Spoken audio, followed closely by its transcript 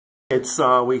It's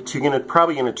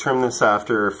probably gonna trim this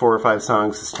after 4 or 5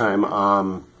 songs this time.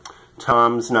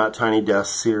 Tom's Not Tiny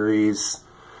Desk series,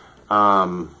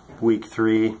 week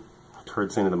 3,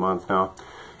 towards the end of the month now.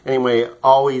 Anyway,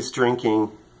 Always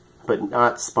Drinking, but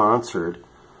not sponsored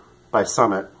by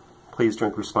Summit. Please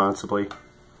drink responsibly,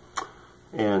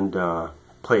 and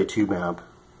play a tube-map.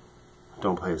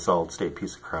 Don't play a solid state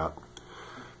piece of crap.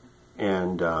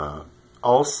 And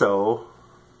also,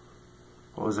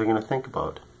 what was I gonna think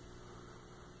about?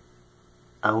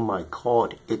 Oh my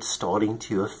god, it's starting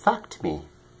to affect me.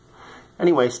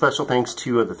 Anyway, special thanks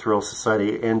to the Thrill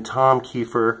Society and Tom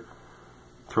Kiefer,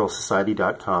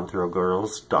 thrillsociety.com,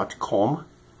 thrillgirls.com.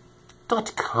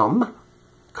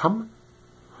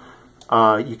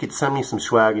 You could send me some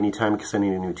swag anytime because I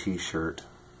need a new t-shirt.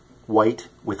 White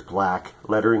with black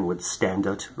lettering would stand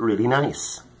out really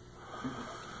nice.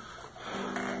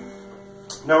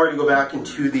 Now we're going to go back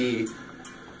into the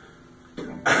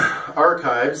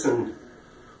archives and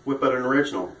whip out an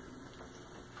original.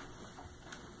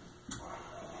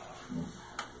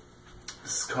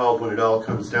 This is called When It All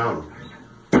Comes Down.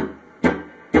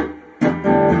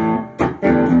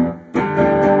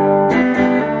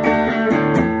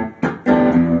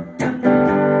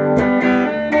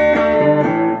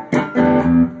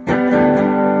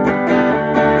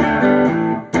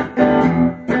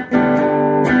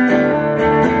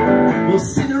 We'll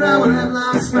sit around when I've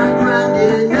lost my ground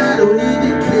and I don't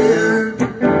even care.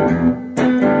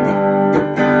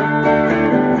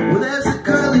 Well, there's a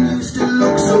girl that used to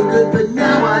look so good, but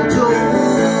now I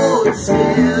don't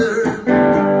stare.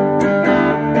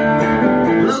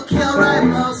 Look, you're right,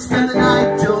 well, I'll spend the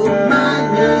night, don't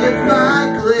mind me if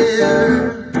I glare.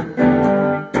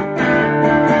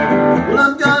 Well,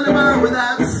 I'm gone tomorrow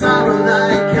without sorrow,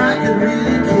 like I could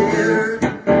really care.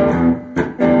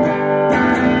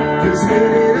 'Cause when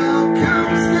it all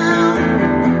comes down,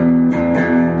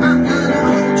 I'm gonna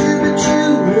hold you, but you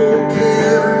won't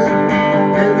care.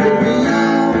 And when we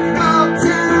all fall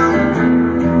down,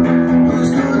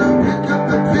 who's gonna pick up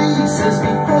the pieces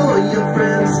before your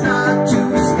friends start to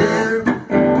stare?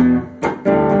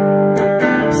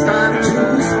 Start to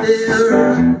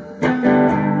stare.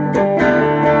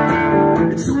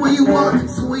 It's the way you walk,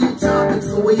 it's the way you talk, it's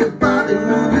the way you bob and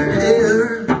move your hair.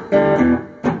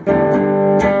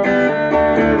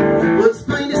 What's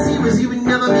plain to see was you would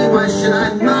never be. Why should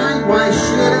I mind? Why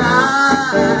should I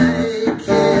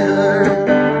care?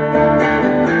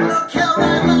 Look how I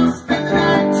lost, spend the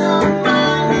night, don't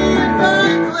mind me if I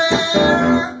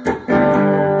glare.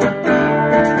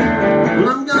 Well,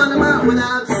 I'm gone tomorrow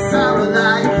without sorrow,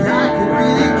 like I could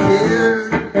really care.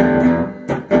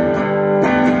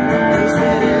 'Cause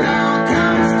when it all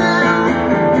comes down,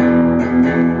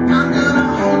 I'm gonna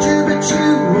hold you, but you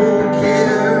won't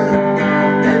care.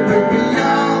 And when we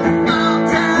all fall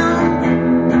down,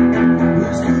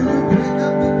 who's gonna pick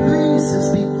up the pieces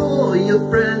before your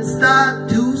friends start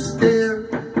to stare?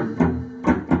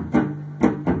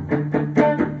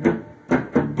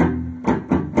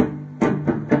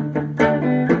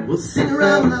 We'll sit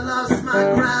around when I lost my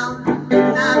ground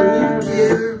and I don't even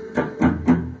care.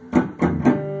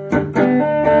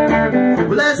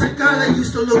 Well, there's a girl that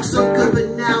used to look so good, but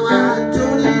now I